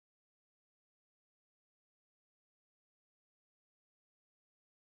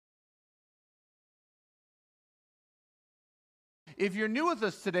If you're new with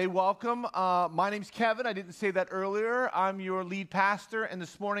us today, welcome. My name's Kevin. I didn't say that earlier. I'm your lead pastor, and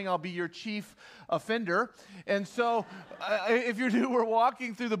this morning I'll be your chief offender. And so, if you're new, we're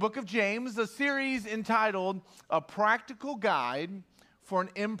walking through the book of James, a series entitled A Practical Guide for an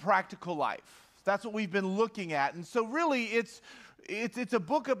Impractical Life. That's what we've been looking at. And so really, it's a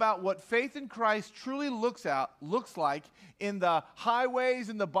book about what faith in Christ truly looks like in the highways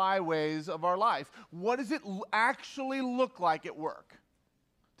and the byways of our life. What does it actually look like at work?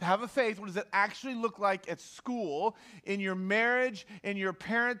 To have a faith, what does it actually look like at school, in your marriage, in your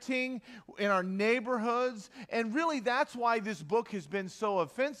parenting, in our neighborhoods? And really, that's why this book has been so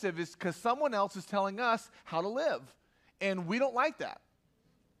offensive, is because someone else is telling us how to live. And we don't like that.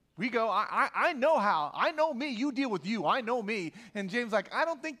 We go, I know how. I know me. You deal with you. I know me. And James like, I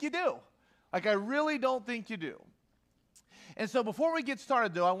don't think you do. Like, I really don't think you do. And so before we get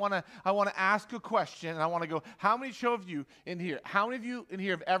started, though, I want to ask a question. And I want to go, how many of you in here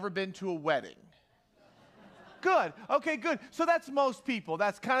have ever been to a wedding? Good. Okay, good. So that's most people.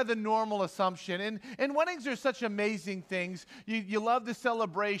 That's kind of the normal assumption. And weddings are such amazing things. You love the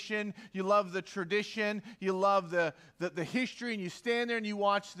celebration. You love the tradition. You love the history. And you stand there and you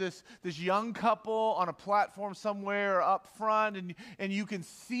watch this young couple on a platform somewhere or up front. And you can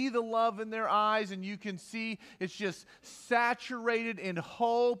see the love in their eyes. And you can see it's just saturated in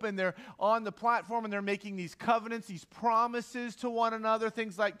hope. And they're on the platform and they're making these covenants, these promises to one another.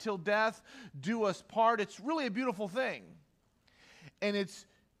 Things like till death do us part. It's really a beautiful thing. And it's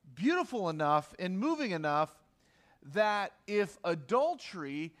beautiful enough and moving enough that if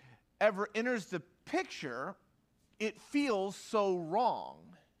adultery ever enters the picture, it feels so wrong.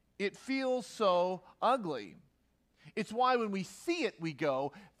 It feels so ugly. It's why when we see it, we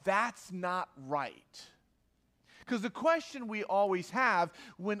go, that's not right. Because the question we always have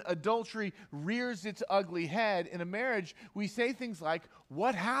when adultery rears its ugly head in a marriage, we say things like,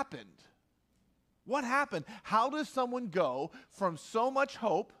 what happened? What happened? How does someone go from so much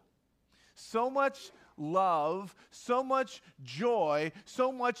hope, so much love, so much joy,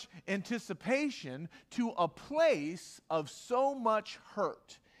 so much anticipation to a place of so much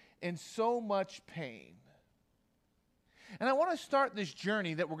hurt and so much pain? And I want to start this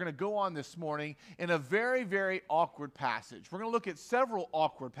journey that we're going to go on this morning in a very, very awkward passage. We're going to look at several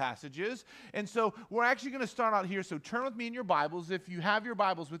awkward passages. And so we're actually going to start out here. So turn with me in your Bibles. If you have your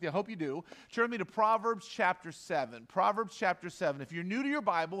Bibles with you, I hope you do. Turn with me to Proverbs chapter 7. Proverbs chapter 7. If you're new to your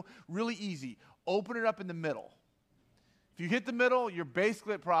Bible, really easy. Open it up in the middle. If you hit the middle, you're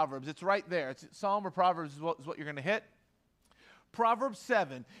basically at Proverbs. It's right there. It's Psalm or Proverbs is what you're going to hit. Proverbs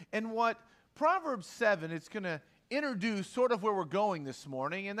 7. And what Proverbs 7, it's going to introduce sort of where we're going this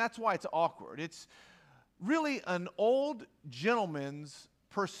morning, and that's why it's awkward. It's really an old gentleman's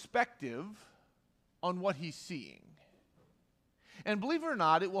perspective on what he's seeing. And believe it or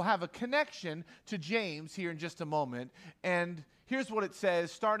not, it will have a connection to James here in just a moment. And here's what it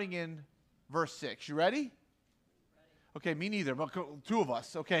says, starting in verse 6. You ready? Okay, me neither, but two of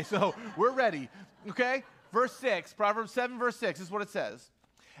us. Okay, so we're ready. Okay, verse 6, Proverbs 7, verse 6 is what it says.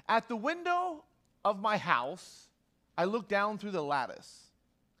 At the window of my house, I looked down through the lattice.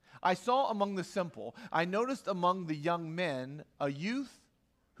 I saw among the simple, I noticed among the young men a youth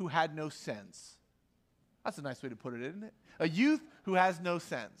who had no sense. That's a nice way to put it, isn't it? A youth who has no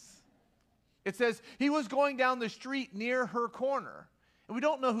sense. It says, he was going down the street near her corner. And we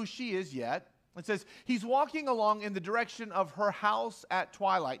don't know who she is yet. It says, he's walking along in the direction of her house at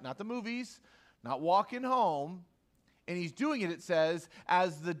twilight. Not the movies, not walking home. And he's doing it, it says,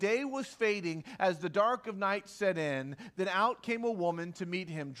 as the day was fading, as the dark of night set in, then out came a woman to meet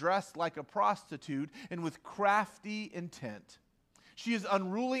him, dressed like a prostitute and with crafty intent. She is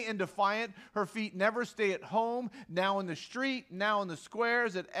unruly and defiant. Her feet never stay at home, now in the street, now in the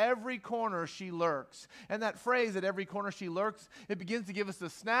squares. At every corner she lurks. And that phrase, at every corner she lurks, it begins to give us a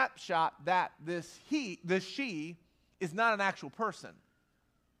snapshot that this she is not an actual person.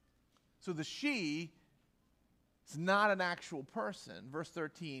 So the she is not an actual person. Verse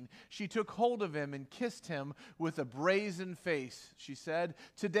 13, she took hold of him and kissed him with a brazen face. She said,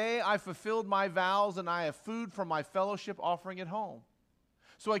 today I fulfilled my vows and I have food from my fellowship offering at home.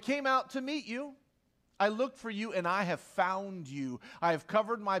 So I came out to meet you. I looked for you and I have found you. I have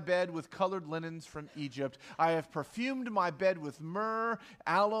covered my bed with colored linens from Egypt. I have perfumed my bed with myrrh,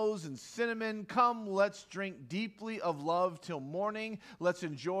 aloes, and cinnamon. Come, let's drink deeply of love till morning. Let's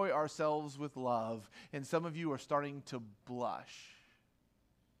enjoy ourselves with love. And some of you are starting to blush.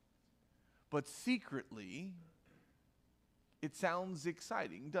 But secretly, it sounds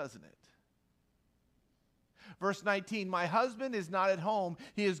exciting, doesn't it? Verse 19, my husband is not at home.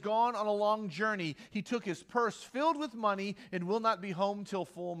 He has gone on a long journey. He took his purse filled with money and will not be home till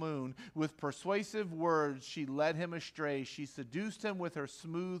full moon. With persuasive words, she led him astray. She seduced him with her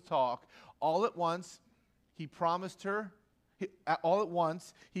smooth talk. All at once, he followed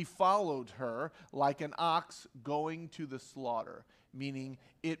her like an ox going to the slaughter. Meaning,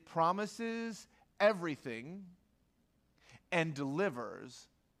 it promises everything and delivers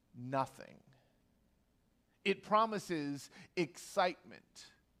nothing. It promises excitement.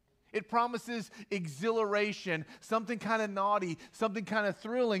 It promises exhilaration, something kind of naughty, something kind of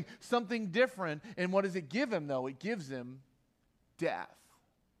thrilling, something different. And what does it give him, though? It gives him death.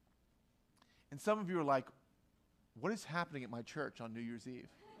 And some of you are like, what is happening at my church on New Year's Eve?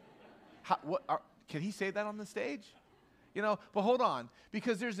 Can he say that on the stage? But hold on,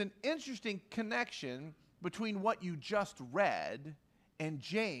 because there's an interesting connection between what you just read and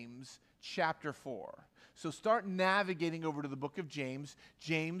James chapter 4. So start navigating over to the book of James,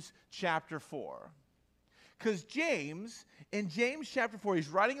 James chapter 4. Because James, in James chapter 4, he's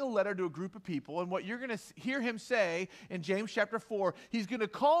writing a letter to a group of people, and what you're going to hear him say in James chapter 4, he's going to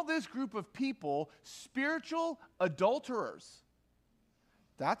call this group of people spiritual adulterers.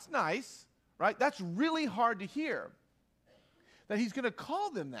 That's nice, right? That's really hard to hear, that he's going to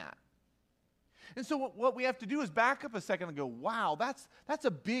call them that. And so what we have to do is back up a second and go, wow, that's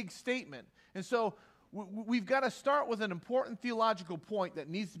a big statement. And so we've got to start with an important theological point that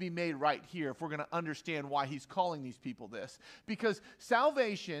needs to be made right here if we're going to understand why he's calling these people this. Because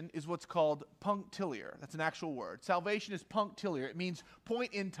salvation is what's called punctiliar. That's an actual word. Salvation is punctiliar. It means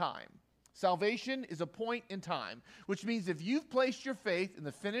point in time. Salvation is a point in time, which means if you've placed your faith in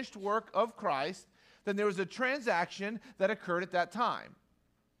the finished work of Christ, then there was a transaction that occurred at that time.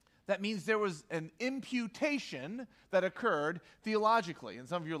 That means there was an imputation that occurred theologically. And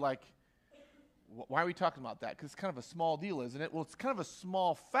some of you are like, why are we talking about that? Because it's kind of a small deal, isn't it? Well, it's kind of a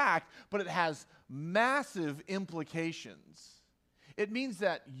small fact, but it has massive implications. It means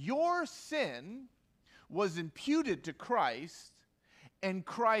that your sin was imputed to Christ, and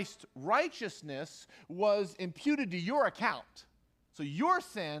Christ's righteousness was imputed to your account. So your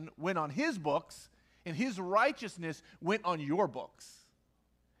sin went on his books, and his righteousness went on your books.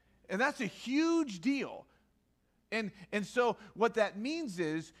 And that's a huge deal. And so what that means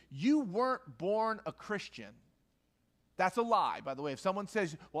is you weren't born a Christian. That's a lie, by the way. If someone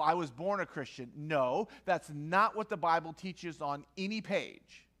says, well, I was born a Christian, no, that's not what the Bible teaches on any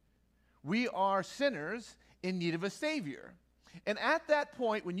page. We are sinners in need of a Savior. And at that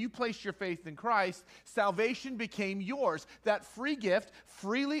point, when you placed your faith in Christ, salvation became yours. That free gift,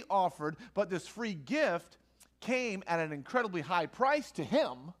 freely offered, but this free gift came at an incredibly high price to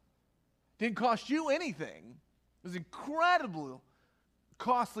him. Didn't cost you anything. It was incredibly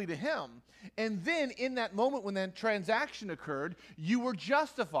costly to him. And then in that moment when that transaction occurred, you were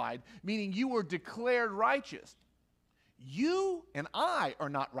justified, meaning you were declared righteous. You and I are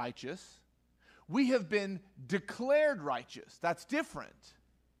not righteous. We have been declared righteous. That's different.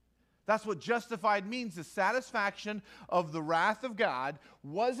 That's what justified means. The satisfaction of the wrath of God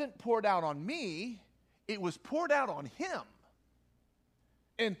wasn't poured out on me. It was poured out on him.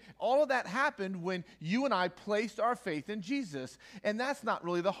 And all of that happened when you and I placed our faith in Jesus. And that's not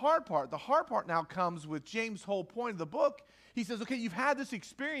really the hard part. The hard part now comes with James' whole point of the book. He says, okay, you've had this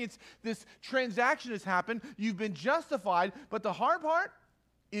experience, this transaction has happened, you've been justified, but the hard part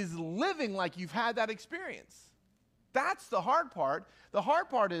is living like you've had that experience. That's the hard part. The hard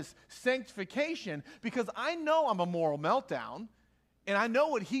part is sanctification, because I know I'm a moral meltdown, and I know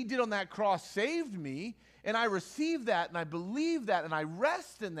what he did on that cross saved me, and I receive that, and I believe that, and I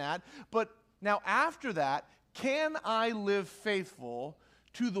rest in that. But now after that, can I live faithful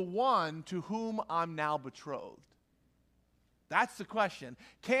to the one to whom I'm now betrothed? That's the question.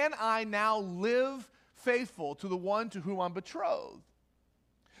 Can I now live faithful to the one to whom I'm betrothed?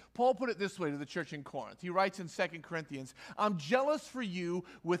 Paul put it this way to the church in Corinth. He writes in 2 Corinthians, I'm jealous for you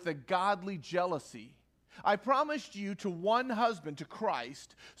with a godly jealousy. I promised you to one husband, to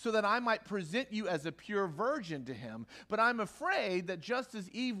Christ, so that I might present you as a pure virgin to him. But I'm afraid that just as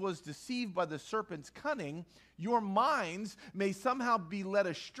Eve was deceived by the serpent's cunning, your minds may somehow be led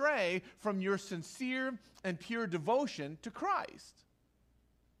astray from your sincere and pure devotion to Christ.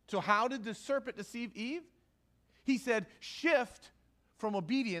 So how did the serpent deceive Eve? He said, shift from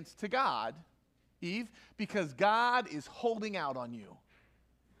obedience to God, Eve, because God is holding out on you.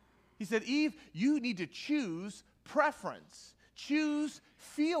 He said, Eve, you need to choose preference. Choose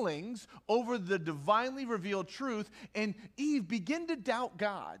feelings over the divinely revealed truth. And Eve, begin to doubt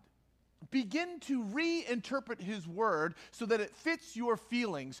God. begin to reinterpret his word so that it fits your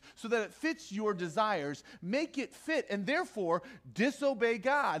feelings, so that it fits your desires. Make it fit, and therefore disobey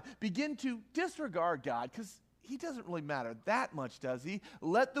God. Begin to disregard God, because he doesn't really matter that much, does he?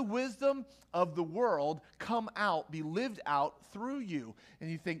 Let the wisdom of the world come out, be lived out through you.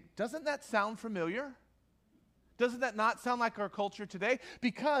 And you think, doesn't that sound familiar? Doesn't that not sound like our culture today?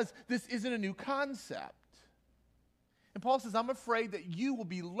 Because this isn't a new concept. And Paul says, I'm afraid that you will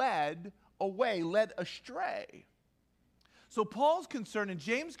be led away, led astray. So Paul's concern and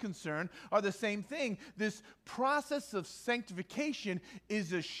James' concern are the same thing. This process of sanctification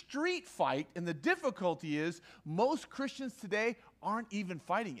is a street fight, and the difficulty is most Christians today aren't even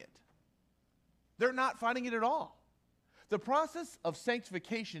fighting it. They're not fighting it at all. The process of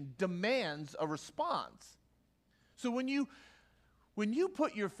sanctification demands a response. So when you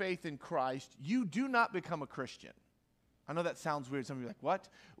put your faith in Christ, you do not become a Christian. I know that sounds weird. Some of you are like, what?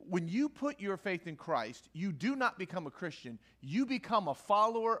 When you put your faith in Christ, you do not become a Christian. You become a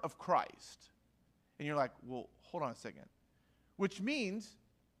follower of Christ. And you're like, well, hold on a second. Which means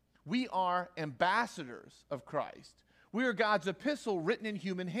we are ambassadors of Christ. We are God's epistle written in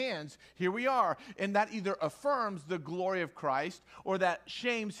human hands. Here we are. And that either affirms the glory of Christ or that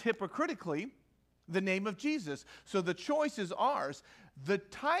shames hypocritically the name of Jesus. So the choice is ours. The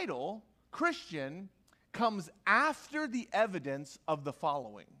title, Christian, comes after the evidence of the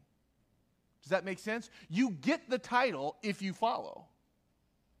following. Does that make sense? You get the title if you follow.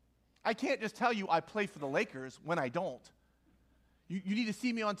 I can't just tell you I play for the Lakers when I don't. You need to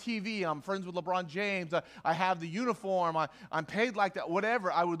see me on TV. I'm friends with LeBron James. I have the uniform. I'm paid like that. Whatever.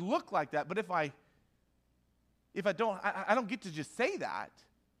 I would look like that. But if I don't, I don't get to just say that.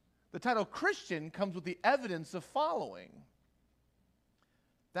 The title Christian comes with the evidence of following.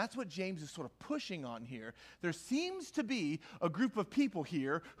 That's what James is sort of pushing on here. There seems to be a group of people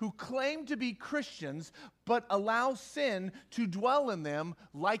here who claim to be Christians, but allow sin to dwell in them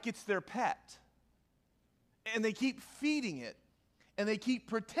like it's their pet. And they keep feeding it. And they keep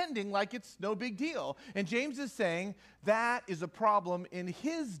pretending like it's no big deal. And James is saying that is a problem in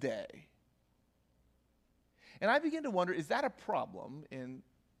his day. And I begin to wonder, is that a problem in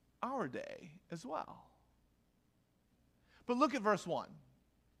our day as well? But look at verse 1.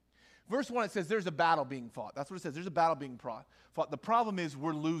 Verse 1, it says there's a battle being fought. That's what it says. There's a battle being fought. The problem is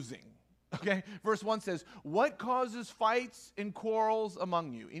we're losing. Okay? Verse 1 says, what causes fights and quarrels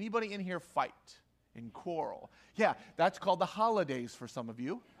among you? Anybody in here fight and quarrel? Yeah, that's called the holidays for some of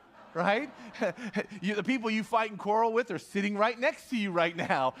you, right? The people you fight and quarrel with are sitting right next to you right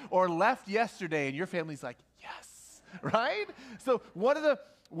now or left yesterday, and your family's like, yes, right? So what are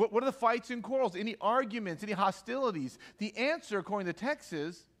the fights and quarrels? Any arguments, any hostilities? The answer, according to the text,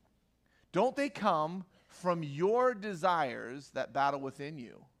 is, don't they come from your desires that battle within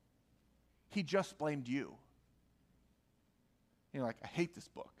you? He just blamed you. You're like, I hate this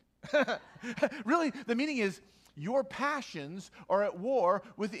book. Really, the meaning is your passions are at war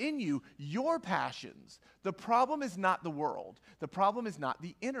within you. Your passions. The problem is not the world. The problem is not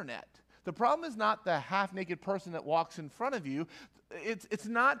the internet. The problem is not the half-naked person that walks in front of you.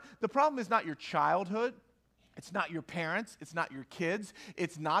 The problem is not your childhood. It's not your parents, it's not your kids,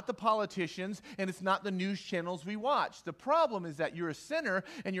 it's not the politicians, and it's not the news channels we watch. The problem is that you're a sinner,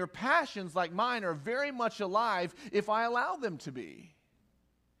 and your passions, like mine, are very much alive if I allow them to be.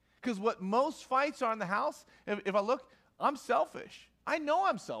 Because what most fights are in the house, if I look, I'm selfish. I know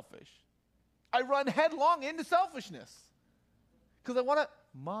I'm selfish. I run headlong into selfishness. Because I want to,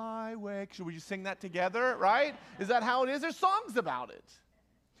 my way. Should we just sing that together, right? Is that how it is? There's songs about it.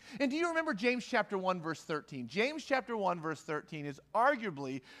 And do you remember James chapter 1, verse 13? James chapter 1, verse 13 is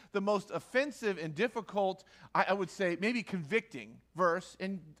arguably the most offensive and difficult, I would say, maybe convicting verse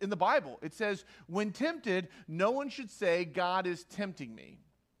in the Bible. It says, when tempted, no one should say, God is tempting me.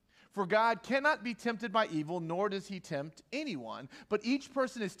 For God cannot be tempted by evil, nor does he tempt anyone. But each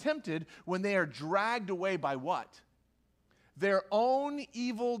person is tempted when they are dragged away by what? Their own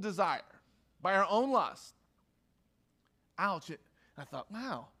evil desire, by our own lust. Ouch. I thought,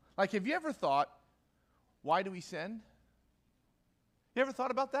 wow. Like, have you ever thought, why do we sin? You ever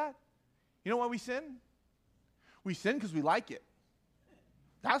thought about that? You know why we sin? We sin because we like it.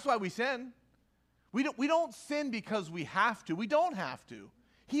 That's why we sin. We don't sin because we have to. We don't have to.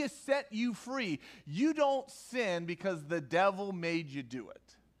 He has set you free. You don't sin because the devil made you do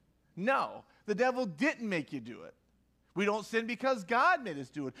it. No, the devil didn't make you do it. We don't sin because God made us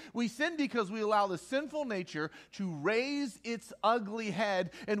do it. We sin because we allow the sinful nature to raise its ugly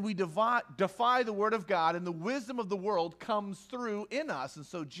head, and we defy the word of God, and the wisdom of the world comes through in us. And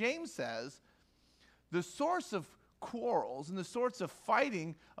so James says, the source of quarrels and the sorts of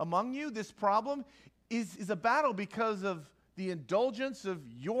fighting among you, this problem is a battle because of the indulgence of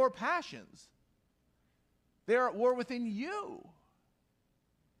your passions. They're at war within you.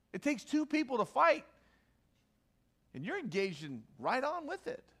 It takes two people to fight, and you're engaged in right on with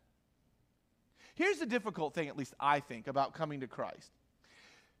it. Here's the difficult thing, at least I think, about coming to Christ.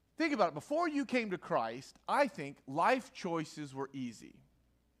 Think about it. Before you came to Christ, I think life choices were easy.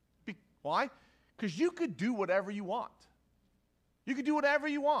 Why? Because you could do whatever you want. You could do whatever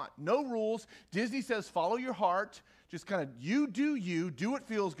you want. No rules. Disney says follow your heart. Just kind of you, do what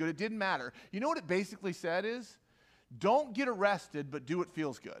feels good. It didn't matter. You know what it basically said is, don't get arrested, but do what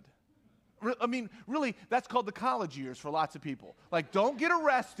feels good. I mean, really, that's called the college years for lots of people. Like, don't get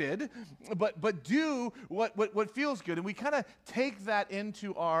arrested, but do what feels good. And we kind of take that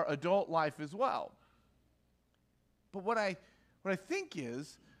into our adult life as well. But what I think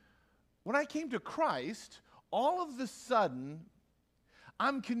is, when I came to Christ, all of a sudden,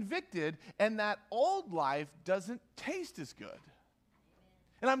 I'm convicted, and that old life doesn't taste as good.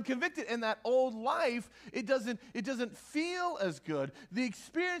 And I'm convicted in that old life, it doesn't feel as good. The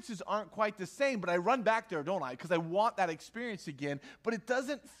experiences aren't quite the same, but I run back there, don't I? Because I want that experience again, but it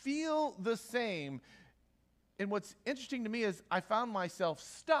doesn't feel the same. And what's interesting to me is I found myself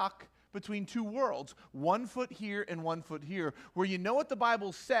stuck between two worlds, 1 foot here and 1 foot here, where you know what the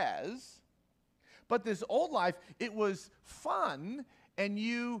Bible says, but this old life, it was fun, and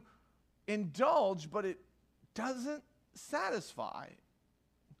you indulge, but it doesn't satisfy.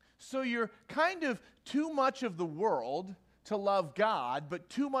 So you're kind of too much of the world to love God, but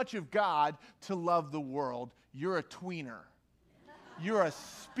too much of God to love the world. You're a tweener. You're a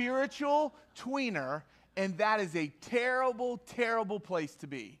spiritual tweener, and that is a terrible, terrible place to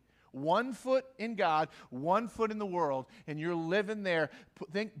be. 1 foot in God, 1 foot in the world, and you're living there.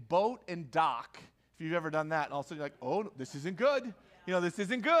 Think boat and dock, if you've ever done that, and all of a sudden you're like, oh, this isn't good. You know, this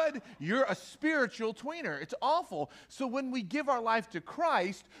isn't good. You're a spiritual tweener. It's awful. So when we give our life to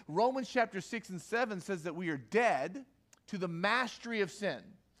Christ, Romans chapter 6 and 7 says that we are dead to the mastery of sin.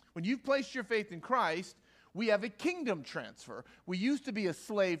 When you've placed your faith in Christ, we have a kingdom transfer. We used to be a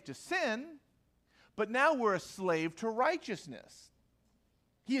slave to sin, but now we're a slave to righteousness.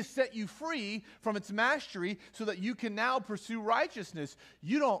 He has set you free from its mastery so that you can now pursue righteousness.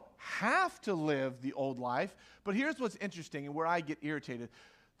 You don't have to live the old life, but here's what's interesting and where I get irritated.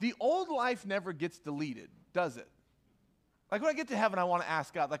 The old life never gets deleted, does it? Like when I get to heaven, I want to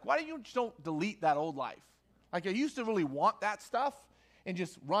ask God, like, why don't you just don't delete that old life? Like I used to really want that stuff and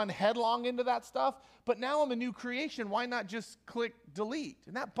just run headlong into that stuff, but now I'm a new creation. Why not just click delete?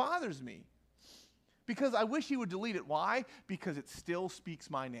 And that bothers me. Because I wish he would delete it. Why? Because it still speaks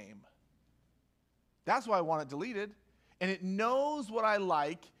my name. That's why I want it deleted. And it knows what I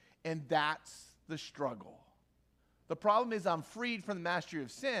like, and that's the struggle. The problem is I'm freed from the mastery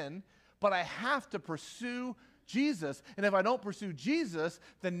of sin, but I have to pursue Jesus. And if I don't pursue Jesus,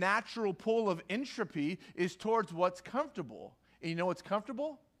 the natural pull of entropy is towards what's comfortable. And you know what's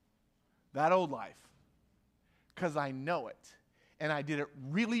comfortable? That old life. Because I know it. And I did it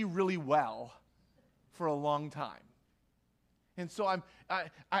really, really well for a long time. And so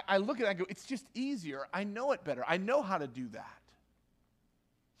I look at it and I go, it's just easier. I know it better. I know how to do that.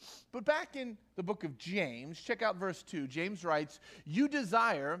 But back in the book of James, check out verse 2. James writes, you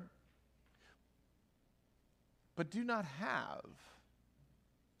desire, but do not have,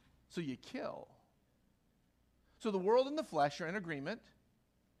 so you kill. So the world and the flesh are in agreement,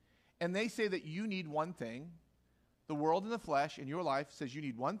 and they say that you need one thing. The world and the flesh in your life says you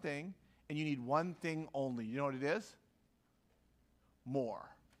need one thing, and you need one thing only. You know what it is? More.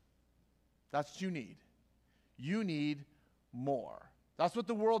 That's what you need. You need more. That's what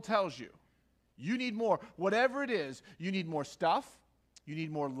the world tells you. You need more. Whatever it is, you need more stuff. You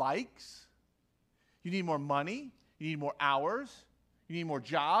need more likes. You need more money. You need more hours. You need more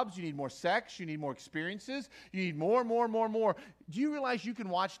jobs. You need more sex. You need more experiences. You need more. Do you realize you can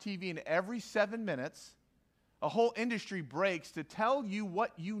watch TV and every 7 minutes, a whole industry breaks to tell you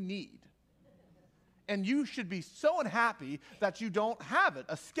what you need? And you should be so unhappy that you don't have it.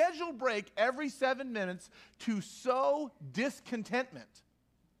 A scheduled break every 7 minutes to sow discontentment.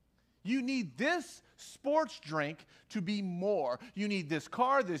 You need this sports drink to be more. You need this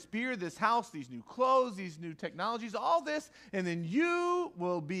car, this beer, this house, these new clothes, these new technologies, all this, and then you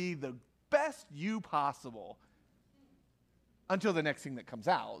will be the best you possible until the next thing that comes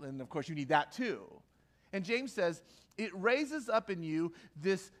out. And of course, you need that too. And James says, it raises up in you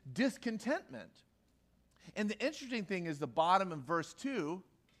this discontentment. And the interesting thing is the bottom of verse 2,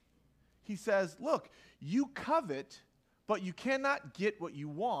 he says, look, you covet, but you cannot get what you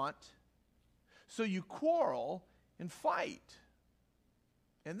want, so you quarrel and fight.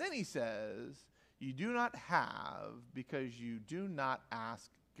 And then he says, you do not have because you do not ask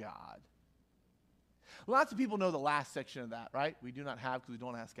God. Lots of people know the last section of that, right? We do not have because we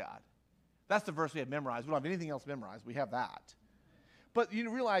don't ask God. That's the verse we have memorized. We don't have anything else memorized. We have that. But you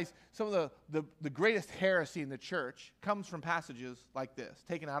realize some of the greatest heresy in the church comes from passages like this,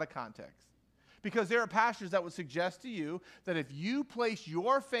 taken out of context. Because there are pastors that would suggest to you that if you place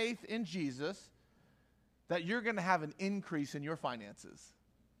your faith in Jesus, that you're going to have an increase in your finances.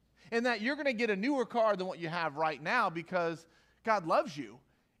 And that you're going to get a newer car than what you have right now because God loves you.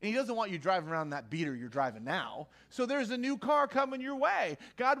 And he doesn't want you driving around that beater you're driving now. So there's a new car coming your way.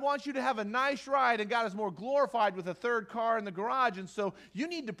 God wants you to have a nice ride, and God is more glorified with a third car in the garage. And so you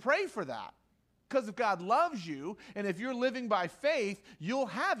need to pray for that. Because if God loves you, and if you're living by faith, you'll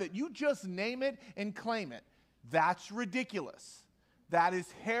have it. You just name it and claim it. That's ridiculous. That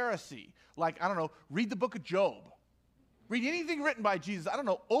is heresy. Like, I don't know, read the book of Job. Read anything written by Jesus. I don't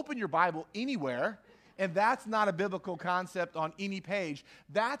know, open your Bible anywhere. And that's not a biblical concept on any page.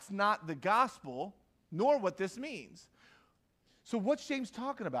 That's not the gospel, nor what this means. So what's James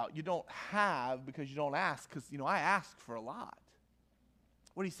talking about? You don't have because you don't ask, because, I ask for a lot.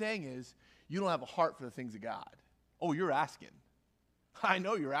 What he's saying is, you don't have a heart for the things of God. Oh, you're asking. I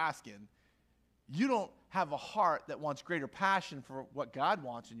know you're asking. You don't have a heart that wants greater passion for what God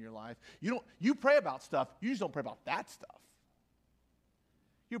wants in your life. You pray about stuff, you just don't pray about that stuff.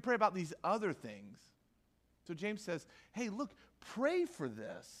 You pray about these other things. So James says, hey, look, pray for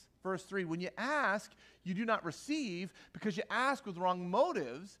this. Verse 3, when you ask, you do not receive because you ask with wrong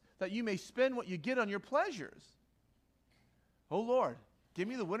motives that you may spend what you get on your pleasures. Oh, Lord, give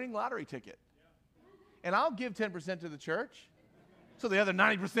me the winning lottery ticket. And I'll give 10% to the church. So the other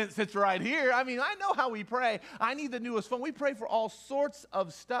 90% sits right here. I know how we pray. I need the newest phone. We pray for all sorts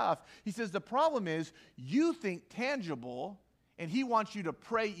of stuff. He says the problem is you think tangible, and he wants you to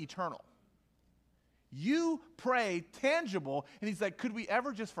pray eternal. You pray tangible, and he's like, could we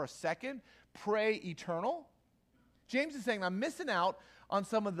ever just for a second pray eternal? James is saying, I'm missing out on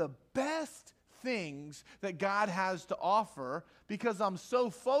some of the best things that God has to offer because I'm so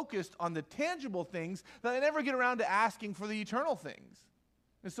focused on the tangible things that I never get around to asking for the eternal things.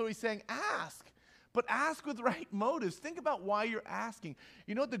 And so he's saying, ask, but ask with right motives. Think about why you're asking.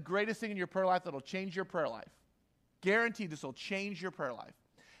 You know what the greatest thing in your prayer life that'll change your prayer life? Guaranteed this will change your prayer life.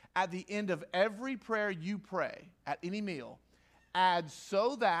 At the end of every prayer you pray, at any meal, add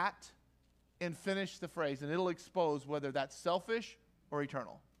so that and finish the phrase, and it'll expose whether that's selfish or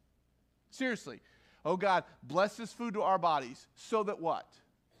eternal. Seriously. Oh God, bless this food to our bodies so that what?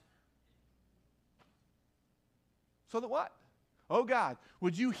 So that what? Oh God,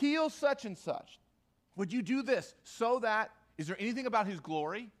 would you heal such and such? Would you do this so that, is there anything about his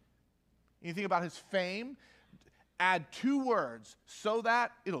glory? Anything about his fame? Add 2 words so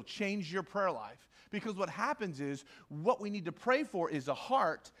that it'll change your prayer life. Because what happens is what we need to pray for is a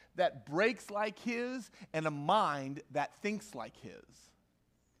heart that breaks like his and a mind that thinks like his.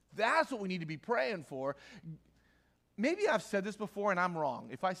 That's what we need to be praying for. Maybe I've said this before and I'm wrong.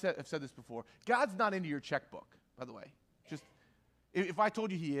 I've said this before. God's not into your checkbook, by the way. Just if I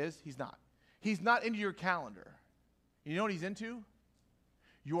told you he is, he's not. He's not into your calendar. You know what he's into?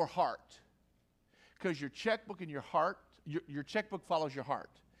 Your heart. Because your checkbook and your heart, your checkbook follows your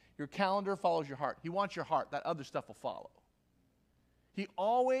heart. Your calendar follows your heart. He wants your heart. That other stuff will follow. He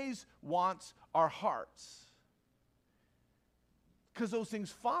always wants our hearts. Because those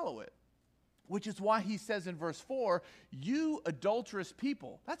things follow it. Which is why he says in verse 4, you adulterous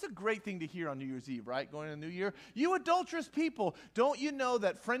people. That's a great thing to hear on New Year's Eve, right? Going into the new year. You adulterous people. Don't you know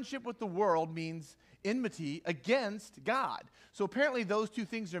that friendship with the world means enmity against God? So apparently those two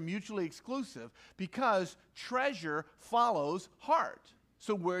things are mutually exclusive because treasure follows heart.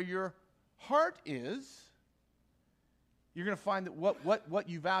 So where your heart is, you're going to find that what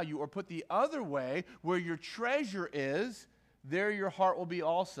you value, or put the other way, where your treasure is, there your heart will be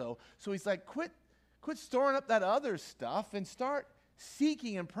also. So he's like, quit storing up that other stuff and start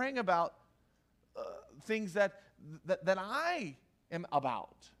seeking and praying about things that I am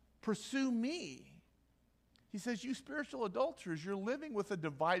about. Pursue me. He says, you spiritual adulterers, you're living with a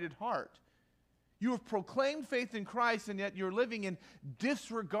divided heart. You have proclaimed faith in Christ, and yet you're living in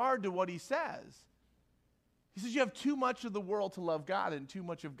disregard to what he says. He says you have too much of the world to love God and too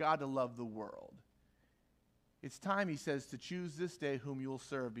much of God to love the world. It's time, he says, to choose this day whom you will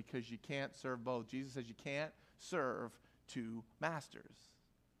serve, because you can't serve both. Jesus says you can't serve 2 masters.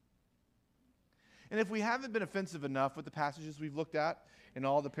 And if we haven't been offensive enough with the passages we've looked at, and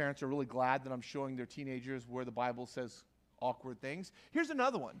all the parents are really glad that I'm showing their teenagers where the Bible says awkward things, here's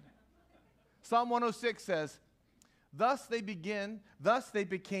another one. Psalm 106 says, Thus they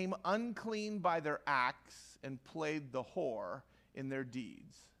became unclean by their acts and played the whore in their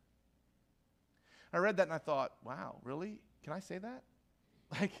deeds. I read that and I thought, wow, really? Can I say that?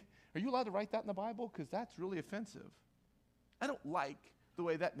 Like, are you allowed to write that in the Bible? Because that's really offensive. I don't like the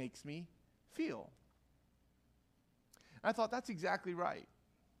way that makes me feel. I thought, that's exactly right.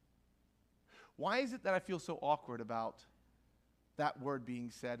 Why is it that I feel so awkward about that word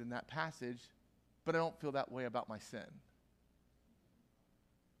being said in that passage, but I don't feel that way about my sin?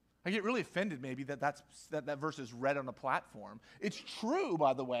 I get really offended maybe that verse is read on a platform. It's true,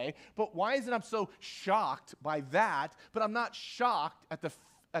 by the way, but why is it I'm so shocked by that, but I'm not shocked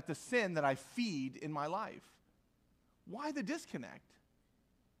at the sin that I feed in my life? Why the disconnect?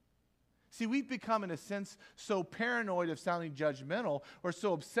 See, we've become, in a sense, so paranoid of sounding judgmental or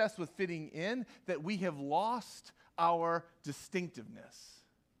so obsessed with fitting in that we have lost our distinctiveness.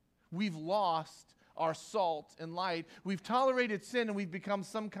 We've lost our salt and light. We've tolerated sin and we've become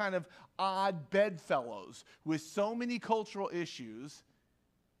some kind of odd bedfellows with so many cultural issues.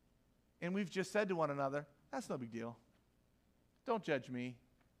 And we've just said to one another, that's no big deal. Don't judge me.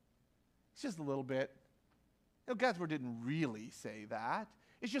 It's just a little bit. You know, God's word didn't really say that.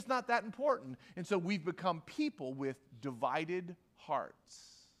 It's just not that important. And so we've become people with divided hearts.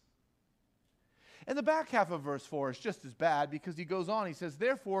 And the back half of verse 4 is just as bad because he goes on. He says,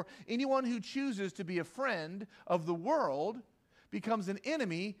 therefore, anyone who chooses to be a friend of the world becomes an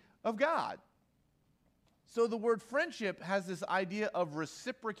enemy of God. So the word friendship has this idea of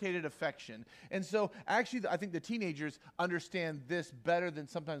reciprocated affection. And so actually, I think the teenagers understand this better than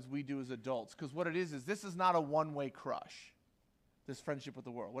sometimes we do as adults. Because what it is this is not a one-way crush, this friendship with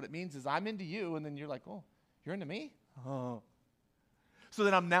the world. What it means is I'm into you, and then you're like, oh, you're into me? Oh. So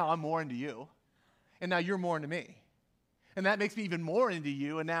then I'm more into you. And now you're more into me. And that makes me even more into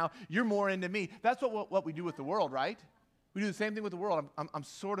you, and now you're more into me. That's what we do with the world, right? We do the same thing with the world. I'm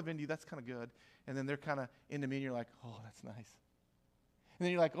sort of into you. That's kind of good. And then they're kind of into me, and you're like, oh, that's nice. And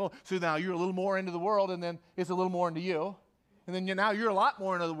then you're like, oh, so now you're a little more into the world, and then it's a little more into you. And then now you're a lot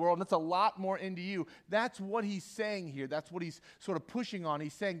more into the world, and it's a lot more into you. That's what he's saying here. That's what he's sort of pushing on.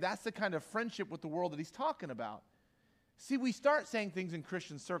 He's saying that's the kind of friendship with the world that he's talking about. See, we start saying things in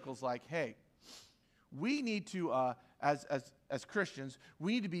Christian circles like, hey, we need to, as Christians,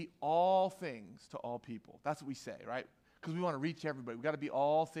 we need to be all things to all people. That's what we say, right? Because we want to reach everybody. We've got to be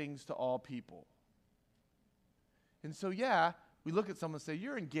all things to all people. And so, yeah, we look at someone and say,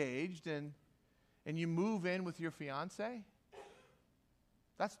 you're engaged, and you move in with your fiance.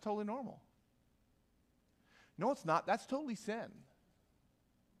 That's totally normal. No, it's not. That's totally sin.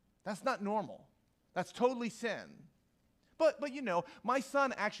 That's not normal. That's totally sin. But you know, my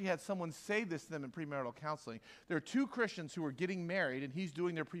son actually had someone say this to them in premarital counseling. There are two Christians who are getting married, and he's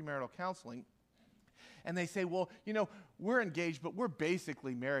doing their premarital counseling. And they say, well, you know, we're engaged, but we're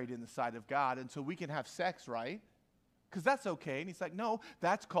basically married in the sight of God, and so we can have sex, right? Because that's okay. And he's like, no,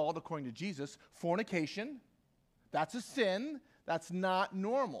 that's called, according to Jesus, fornication. That's a sin. That's not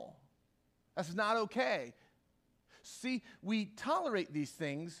normal. That's not okay. See, we tolerate these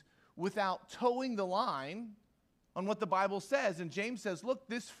things without towing the line on what the Bible says. And James says, look,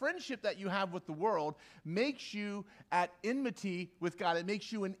 this friendship that you have with the world makes you at enmity with God. It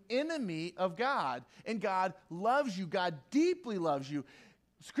makes you an enemy of God. And God loves you. God deeply loves you.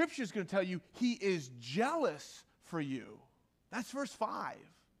 Scripture is going to tell you he is jealous for you. That's verse 5.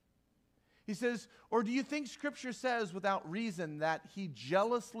 He says, or do you think Scripture says without reason that he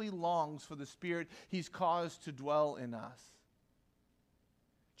jealously longs for the Spirit he's caused to dwell in us?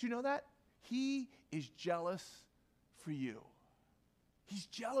 Do you know that? He is jealous for you. He's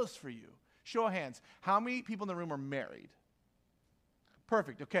jealous for you. Show of hands. How many people in the room are married?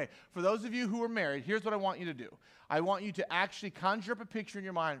 Perfect. Okay. For those of you who are married, here's what I want you to do. I want you to actually conjure up a picture in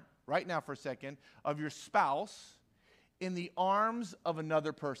your mind right now for a second of your spouse in the arms of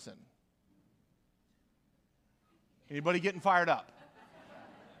another person. Anybody getting fired up?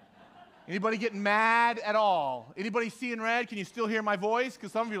 Anybody getting mad at all? Anybody seeing red? Can you still hear my voice?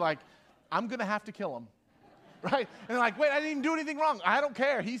 Because some of you are like, I'm going to have to kill him. Right? And they're like, wait, I didn't even do anything wrong. I don't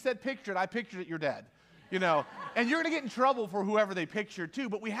care. He said picture it. I pictured it. You're dead. You know, and you're going to get in trouble for whoever they pictured too.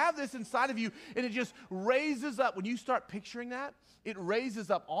 But we have this inside of you, and it just raises up. When you start picturing that, it raises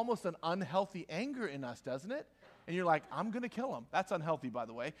up almost an unhealthy anger in us, doesn't it? And you're like, I'm going to kill him. That's unhealthy, by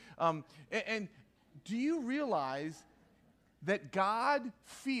the way. And do you realize that God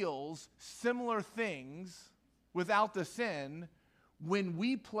feels similar things without the sin when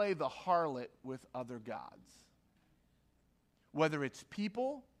we play the harlot with other gods? Whether it's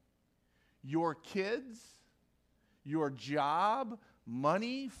people, your kids, your job,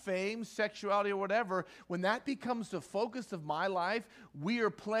 money, fame, sexuality, or whatever, when that becomes the focus of my life, we are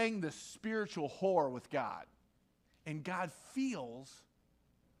playing the spiritual whore with God. And God feels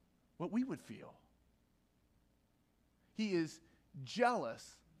what we would feel. He is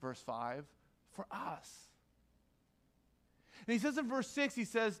jealous, verse 5, for us. And he says in verse 6, he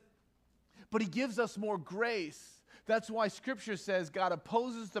says, but he gives us more grace. That's why Scripture says God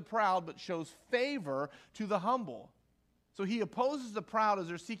opposes the proud but shows favor to the humble. So he opposes the proud as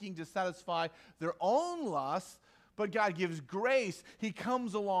they're seeking to satisfy their own lusts, but God gives grace. He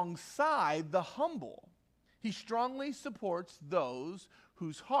comes alongside the humble. He strongly supports those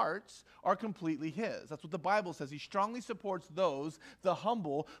whose hearts are completely his. That's what the Bible says. He strongly supports those, the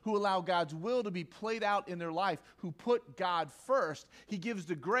humble, who allow God's will to be played out in their life, who put God first. He gives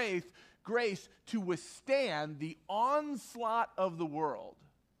the grace to withstand the onslaught of the world.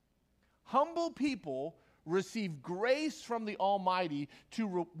 Humble people receive grace from the Almighty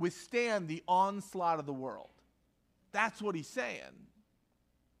to withstand the onslaught of the world. That's what he's saying.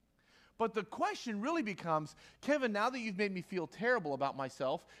 But the question really becomes, Kevin, now that you've made me feel terrible about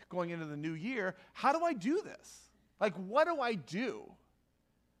myself going into the new year, how do I do this? Like, what do I do?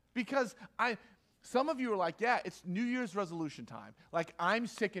 Because some of you are like, yeah, it's New Year's resolution time. Like, I'm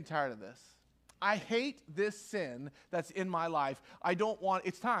sick and tired of this. I hate this sin that's in my life. I don't want,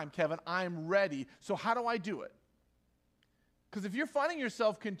 it's time, Kevin. I'm ready. So how do I do it? Because if you're finding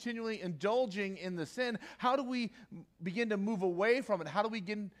yourself continually indulging in the sin, how do we begin to move away from it? How do we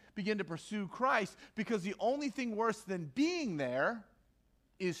begin to pursue Christ? Because the only thing worse than being there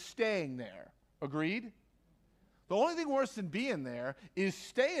is staying there. Agreed? The only thing worse than being there is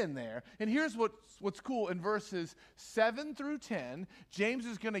staying there. And here's what's cool. In verses 7 through 10, James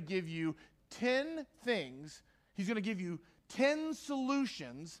is going to give you 10 things. He's going to give you 10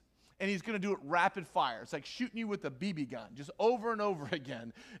 solutions, and he's going to do it rapid fire. It's like shooting you with a BB gun, just over and over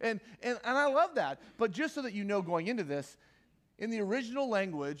again. And I love that. But just so that you know going into this, in the original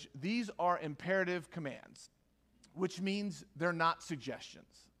language, these are imperative commands, which means they're not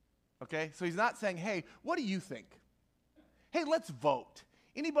suggestions. Okay? So he's not saying, hey, what do you think? Hey, let's vote.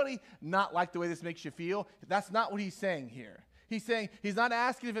 Anybody not like the way this makes you feel? That's not what he's saying here. He's saying, he's not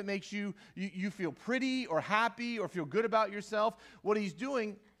asking if it makes you feel pretty or happy or feel good about yourself. What he's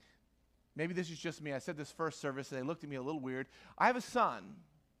doing, maybe this is just me. I said this first service, and they looked at me a little weird. I have a son,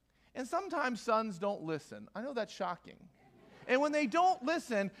 and sometimes sons don't listen. I know that's shocking. And when they don't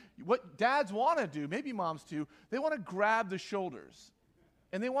listen, what dads want to do, maybe moms too, they want to grab the shoulders.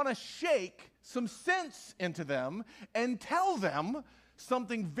 And they want to shake some sense into them and tell them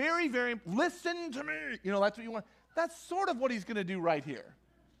something very, very, listen to me. You know, that's what you want. That's sort of what he's going to do right here.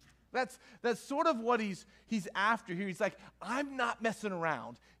 That's sort of what he's after here. He's like, I'm not messing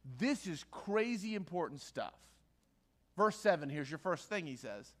around. This is crazy important stuff. Verse 7, here's your first thing he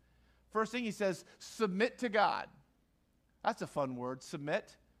says. First thing he says, submit to God. That's a fun word,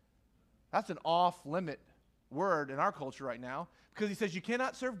 submit. That's an off-limit word in our culture right now, because he says you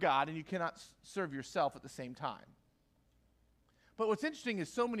cannot serve God and you cannot serve yourself at the same time. But what's interesting is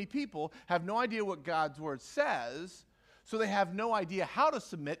so many people have no idea what God's word says, so they have no idea how to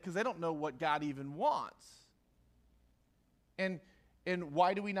submit because they don't know what God even wants. And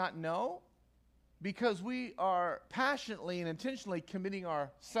why do we not know? Because we are passionately and intentionally committing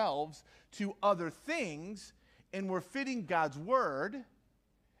ourselves to other things, and we're fitting God's word,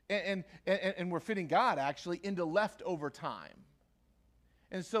 and we're fitting God, actually, into leftover time.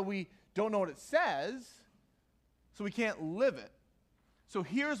 And so we don't know what it says, so we can't live it. So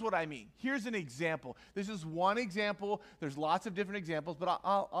here's what I mean. Here's an example. This is one example. There's lots of different examples, but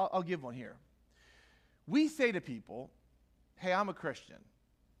I'll give one here. We say to people, hey, I'm a Christian.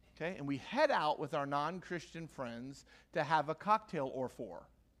 Okay? And we head out with our non-Christian friends to have a cocktail or four.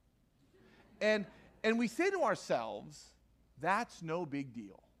 And we say to ourselves, that's no big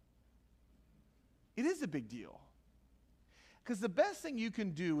deal. It is a big deal. Because the best thing you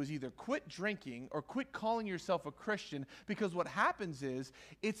can do is either quit drinking or quit calling yourself a Christian, because what happens is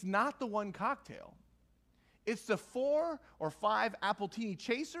it's not the one cocktail. It's the 4 or 5 Appletini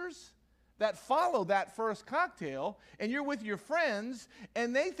chasers that follow that first cocktail, and you're with your friends,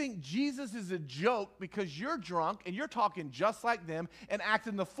 and they think Jesus is a joke because you're drunk and you're talking just like them and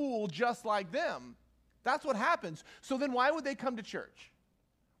acting the fool just like them. That's what happens. So then why would they come to church?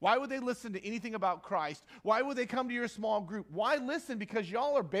 Why would they listen to anything about Christ? Why would they come to your small group? Why listen? Because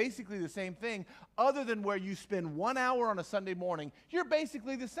y'all are basically the same thing, other than where you spend 1 hour on a Sunday morning. You're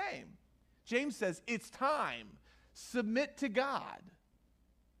basically the same. James says, it's time. Submit to God.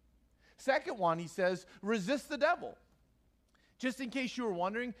 Second one, he says, resist the devil. Just in case you were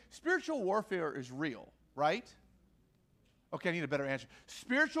wondering, spiritual warfare is real, right? Okay, I need a better answer.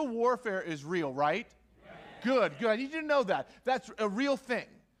 Spiritual warfare is real, right? Yes. Good, good. I need you to know that. That's a real thing.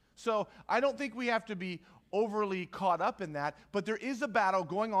 So I don't think we have to be overly caught up in that, but there is a battle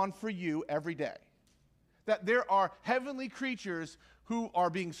going on for you every day. That there are heavenly creatures who are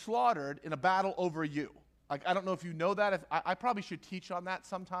being slaughtered in a battle over you. Like, I don't know if you know that. I probably should teach on that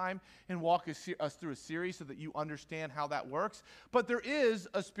sometime and walk us through a series so that you understand how that works. But there is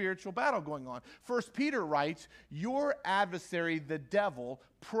a spiritual battle going on. 1 Peter writes, your adversary, the devil,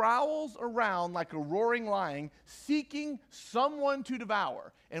 prowls around like a roaring lion, seeking someone to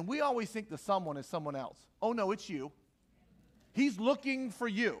devour. And we always think the someone is someone else. Oh, no, it's you. He's looking for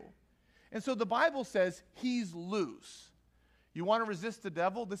you. And so the Bible says he's loose. You want to resist the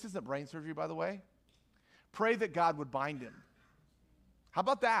devil? This isn't brain surgery, by the way. Pray that God would bind him. How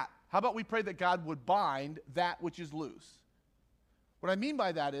about that? How about we pray that God would bind that which is loose? What I mean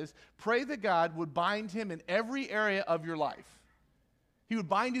by that is, pray that God would bind him in every area of your life. He would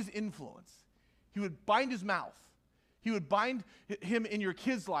bind his influence. He would bind his mouth. He would bind him in your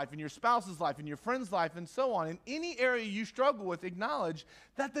kid's life, in your spouse's life, in your friend's life, and so on. In any area you struggle with, acknowledge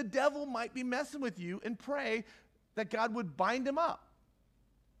that the devil might be messing with you and pray that God would bind him up.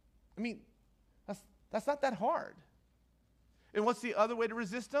 I mean, that's not that hard. And what's the other way to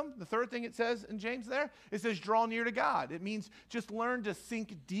resist them? The third thing it says in James there, it says draw near to God. It means just learn to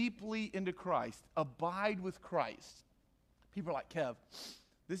sink deeply into Christ. Abide with Christ. People are like, Kev,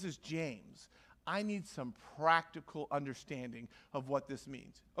 this is James. I need some practical understanding of what this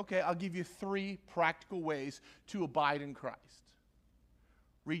means. Okay, I'll give you 3 practical ways to abide in Christ.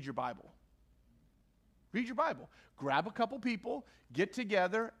 Read your Bible. Read your Bible. Grab a couple people, get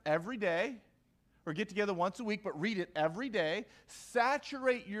together every day, or get together once a week, but read it every day.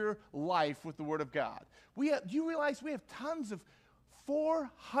 Saturate your life with the Word of God. Do you realize we have tons of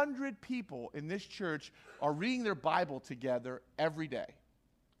 400 people in this church are reading their Bible together every day.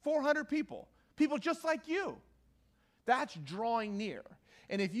 400 people. People just like you. That's drawing near.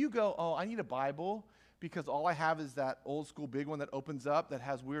 And if you go, oh, I need a Bible because all I have is that old school big one that opens up that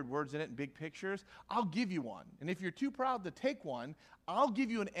has weird words in it and big pictures, I'll give you one. And if you're too proud to take one, I'll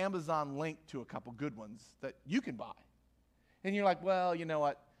give you an Amazon link to a couple good ones that you can buy. And you're like, well, you know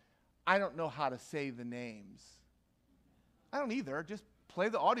what? I don't know how to say the names. I don't either. Just play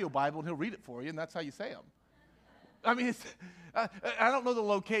the audio Bible and he'll read it for you, and that's how you say them. I mean, I don't know the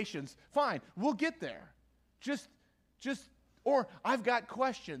locations. Fine, we'll get there. Or I've got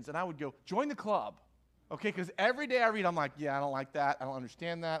questions, and I would go, join the club. Okay, because every day I read, I'm like, yeah, I don't like that. I don't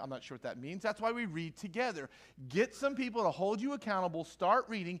understand that. I'm not sure what that means. That's why we read together. Get some people to hold you accountable. Start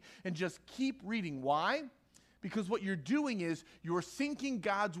reading and just keep reading. Why? Because what you're doing is you're sinking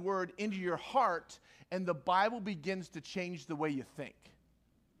God's word into your heart, and the Bible begins to change the way you think.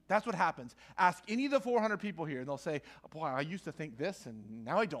 That's what happens. Ask any of the 400 people here, and they'll say, boy, I used to think this, and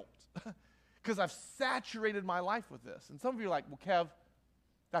now I don't. Because I've saturated my life with this. And some of you are like, well, Kev,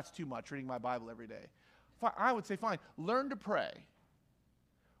 that's too much, reading my Bible every day. I would say, fine, learn to pray.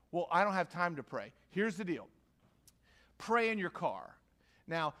 Well, I don't have time to pray. Here's the deal. Pray in your car.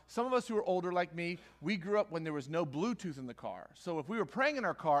 Now, some of us who are older like me, we grew up when there was no Bluetooth in the car. So if we were praying in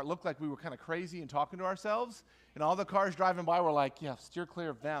our car, it looked like we were kind of crazy and talking to ourselves. And all the cars driving by were like, yeah, steer clear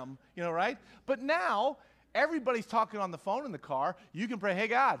of them, right? But now, everybody's talking on the phone in the car. You can pray, hey,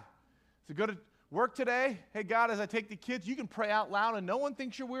 God, so go to work today. Hey, God, as I take the kids, you can pray out loud, and no one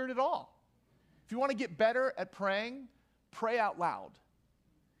thinks you're weird at all. If you want to get better at praying, pray out loud.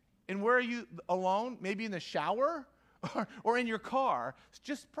 And where are you alone? Maybe in the shower or in your car.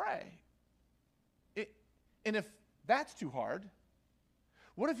 Just pray. And if that's too hard,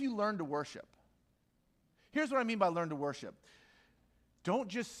 what if you learn to worship? Here's what I mean by learn to worship. Don't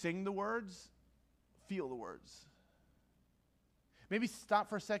just sing the words, feel the words. Maybe stop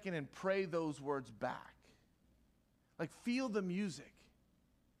for a second and pray those words back. Like, feel the music.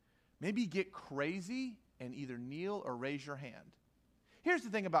 Maybe get crazy and either kneel or raise your hand. Here's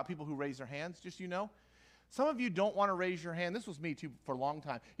the thing about people who raise their hands, just so you know. Some of you don't want to raise your hand. This was me too for a long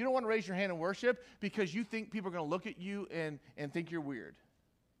time. You don't want to raise your hand in worship because you think people are going to look at you and think you're weird.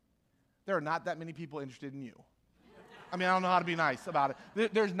 There are not that many people interested in you. I mean, I don't know how to be nice about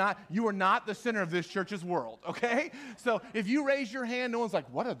it. You are not the center of this church's world, okay? So if you raise your hand, no one's like,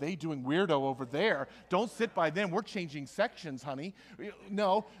 what are they doing weirdo over there? Don't sit by them. We're changing sections, honey.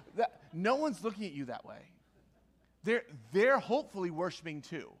 No one's looking at you that way. They're hopefully worshiping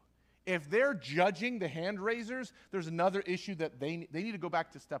too. If they're judging the hand raisers, there's another issue that they need to go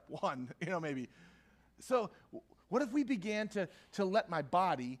back to step 1, maybe. So what if we began to let my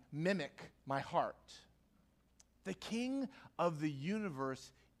body mimic my heart? The King of the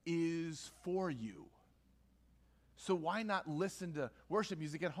universe is for you. So why not listen to worship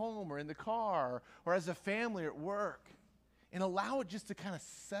music at home or in the car or as a family or at work and allow it just to kind of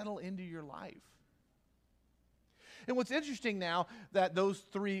settle into your life? And what's interesting now that those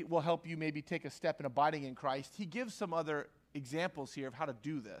three will help you maybe take a step in abiding in Christ, he gives some other examples here of how to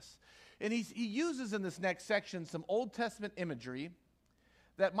do this. And he uses in this next section some Old Testament imagery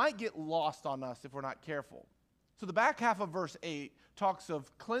that might get lost on us if we're not careful. So the back half of verse 8 talks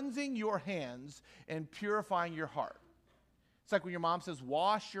of cleansing your hands and purifying your heart. It's like when your mom says,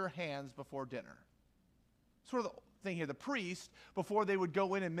 wash your hands before dinner. Sort of the thing here, the priest, before they would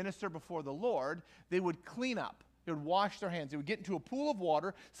go in and minister before the Lord, they would clean up. They would wash their hands. They would get into a pool of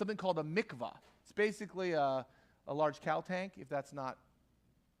water, something called a mikvah. It's basically a large cow tank, if that's not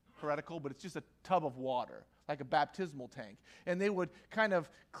heretical, but it's just a tub of water, like a baptismal tank. And they would kind of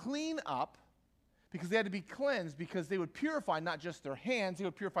clean up because they had to be cleansed because they would purify not just their hands, they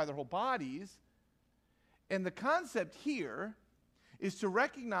would purify their whole bodies. And the concept here is to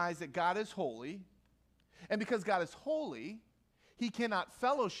recognize that God is holy, and because God is holy, he cannot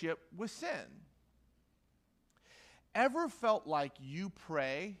fellowship with sin. Ever felt like you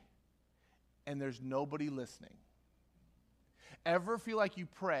pray and there's nobody listening? Ever feel like you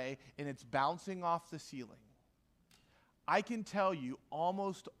pray and it's bouncing off the ceiling? I can tell you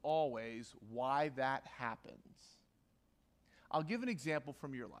almost always why that happens. I'll give an example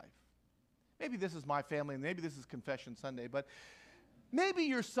from your life. Maybe this is my family and maybe this is Confession Sunday, but maybe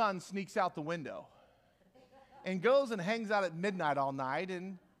your son sneaks out the window and goes and hangs out at midnight all night,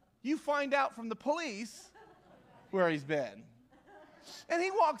 and you find out from the police where he's been. And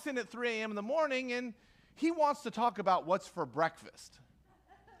he walks in at 3 a.m. in the morning, and he wants to talk about what's for breakfast.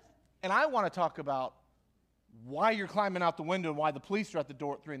 And I want to talk about why you're climbing out the window and why the police are at the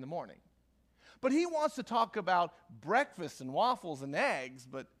door at 3 in the morning. But he wants to talk about breakfast and waffles and eggs,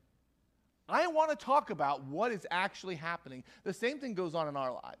 but I want to talk about what is actually happening. The same thing goes on in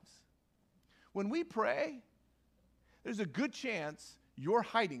our lives. When we pray, there's a good chance you're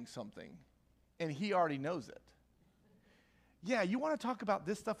hiding something, and he already knows it. Yeah, you want to talk about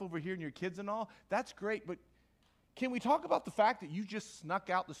this stuff over here and your kids and all? That's great, but can we talk about the fact that you just snuck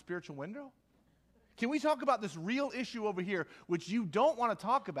out the spiritual window? Can we talk about this real issue over here, which you don't want to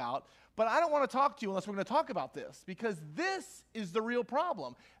talk about, but I don't want to talk to you unless we're going to talk about this, because this is the real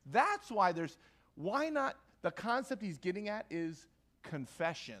problem. That's why why not, the concept he's getting at is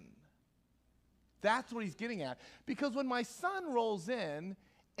confession. That's what he's getting at. Because when my son rolls in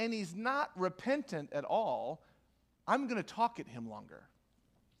and he's not repentant at all, I'm going to talk at him longer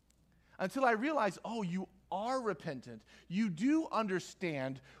until I realize, oh, you are repentant. You do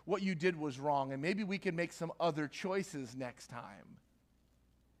understand what you did was wrong, and maybe we can make some other choices next time.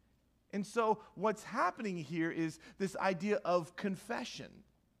 And so what's happening here is this idea of confession,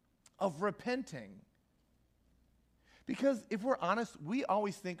 of repenting. Because if we're honest, we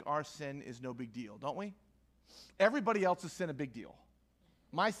always think our sin is no big deal, don't we? Everybody else's sin a big deal.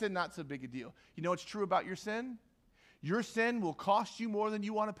 My sin, not so big a deal. You know what's true about your sin? Your sin will cost you more than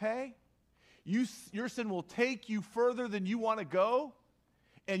you want to pay. Your sin will take you further than you want to go.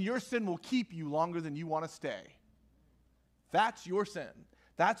 And your sin will keep you longer than you want to stay. That's your sin.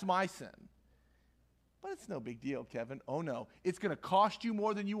 That's my sin. But it's no big deal, Kevin. Oh, no. It's going to cost you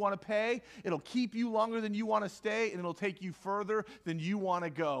more than you want to pay. It'll keep you longer than you want to stay. And it'll take you further than you want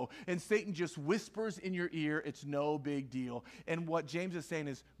to go. And Satan just whispers in your ear, it's no big deal. And what James is saying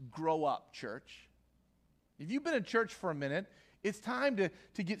is, grow up, church. If you've been in church for a minute, it's time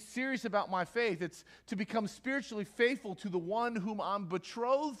to get serious about my faith. It's to become spiritually faithful to the one whom I'm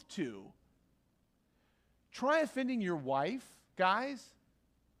betrothed to. Try offending your wife, guys,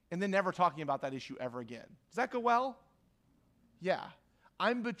 and then never talking about that issue ever again. Does that go well? Yeah.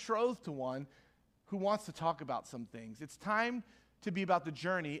 I'm betrothed to one who wants to talk about some things. It's time to be about the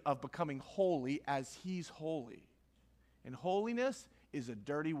journey of becoming holy as he's holy. And holiness is a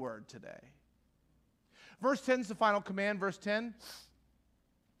dirty word today. Verse 10 is the final command, verse 10.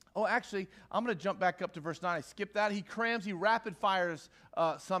 Oh, actually, I'm going to jump back up to verse 9. I skipped that. He rapid fires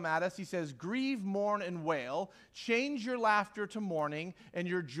some at us. He says, grieve, mourn, and wail. Change your laughter to mourning and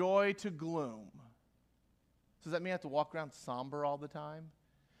your joy to gloom. So does that mean I have to walk around somber all the time?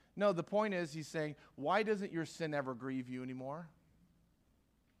 No, the point is he's saying, why doesn't your sin ever grieve you anymore?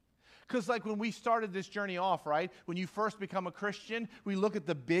 Because like when we started this journey off, right? When you first become a Christian, we look at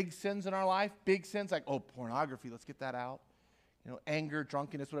the big sins in our life. Big sins like, oh, pornography, let's get that out. You know, anger,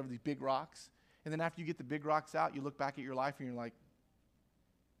 drunkenness, whatever, these big rocks. And then after you get the big rocks out, you look back at your life and you're like,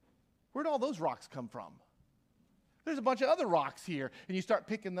 where'd all those rocks come from? There's a bunch of other rocks here. And you start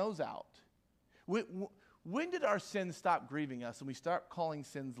picking those out. When did our sins stop grieving us and we start calling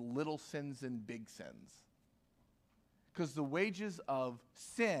sins little sins and big sins? Because the wages of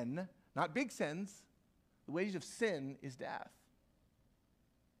sin, not big sins, the wages of sin is death.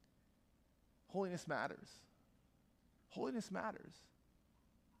 Holiness matters. Holiness matters.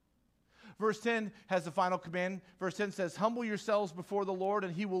 Verse 10 has the final command. Verse 10 says, humble yourselves before the Lord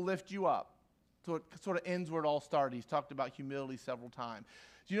and he will lift you up. So it sort of ends where it all started. He's talked about humility several times.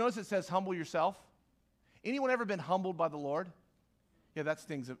 Do you notice it says humble yourself? Anyone ever been humbled by the Lord? Yeah, that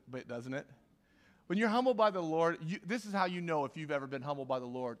stings a bit, doesn't it? When you're humbled by the Lord, this is how you know if you've ever been humbled by the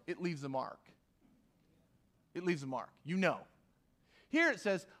Lord. It leaves a mark. It leaves a mark. You know. Here it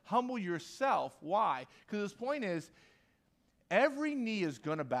says, humble yourself. Why? Because this point is, every knee is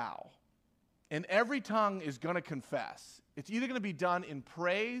going to bow, and every tongue is going to confess. It's either going to be done in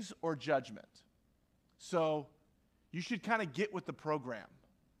praise or judgment. So you should kind of get with the program,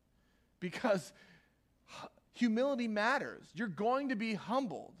 because humility matters. You're going to be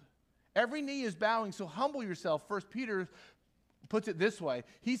humbled. Every knee is bowing, so humble yourself. 1 Peter puts it this way.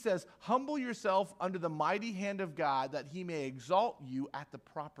 He says, humble yourself under the mighty hand of God that he may exalt you at the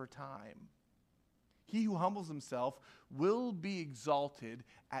proper time. He who humbles himself will be exalted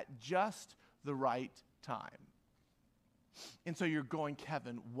at just the right time. And so you're going,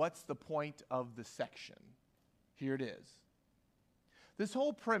 Kevin, what's the point of the section? Here it is. This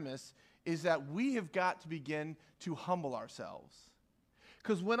whole premise is that we have got to begin to humble ourselves.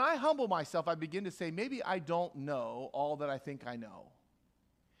 Because when I humble myself, I begin to say, maybe I don't know all that I think I know.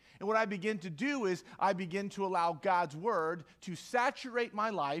 And what I begin to do is I begin to allow God's word to saturate my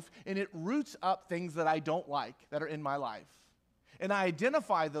life, and it roots up things that I don't like that are in my life. And I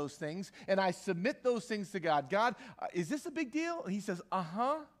identify those things, and I submit those things to God. God, is this a big deal? And he says,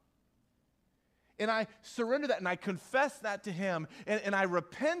 uh-huh. And I surrender that, and I confess that to him, and I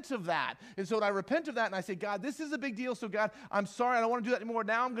repent of that. And so when I repent of that, and I say, God, this is a big deal, so God, I'm sorry, I don't want to do that anymore.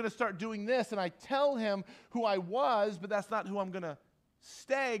 Now I'm going to start doing this, and I tell him who I was, but that's not who I'm going to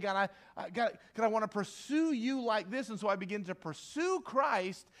stay. God, I want to pursue you like this, and so I begin to pursue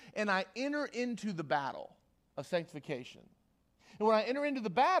Christ, and I enter into the battle of sanctification. And when I enter into the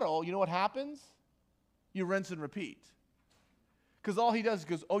battle, you know what happens? You rinse and repeat. Because all he does is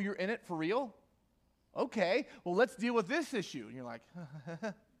goes, oh, you're in it for real? Okay, well, let's deal with this issue. And you're like,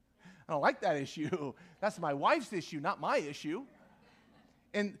 I don't like that issue. That's my wife's issue, not my issue.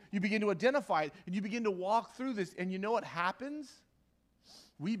 And you begin to identify it, and you begin to walk through this, and you know what happens?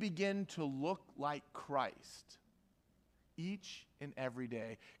 We begin to look like Christ each and every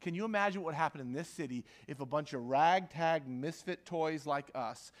day. Can you imagine what would happen in this city if a bunch of ragtag misfit toys like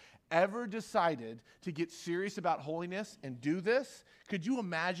us ever decided to get serious about holiness and do this? Could you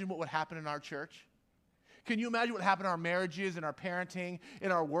imagine what would happen in our church? Can you imagine what happened in our marriages, in our parenting,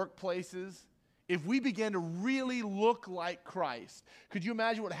 in our workplaces? If we began to really look like Christ, could you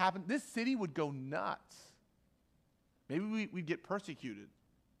imagine what happened? This city would go nuts. Maybe we'd get persecuted.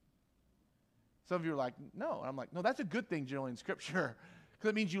 Some of you are like, no. And I'm like, no, that's a good thing generally in Scripture, because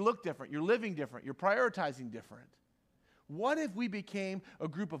it means you look different, you're living different, you're prioritizing different. What if we became a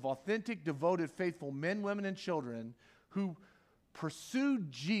group of authentic, devoted, faithful men, women, and children who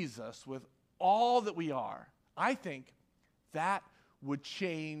pursued Jesus with all that we are? I think that would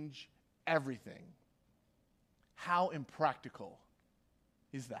change everything. How impractical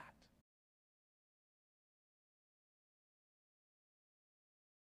is that?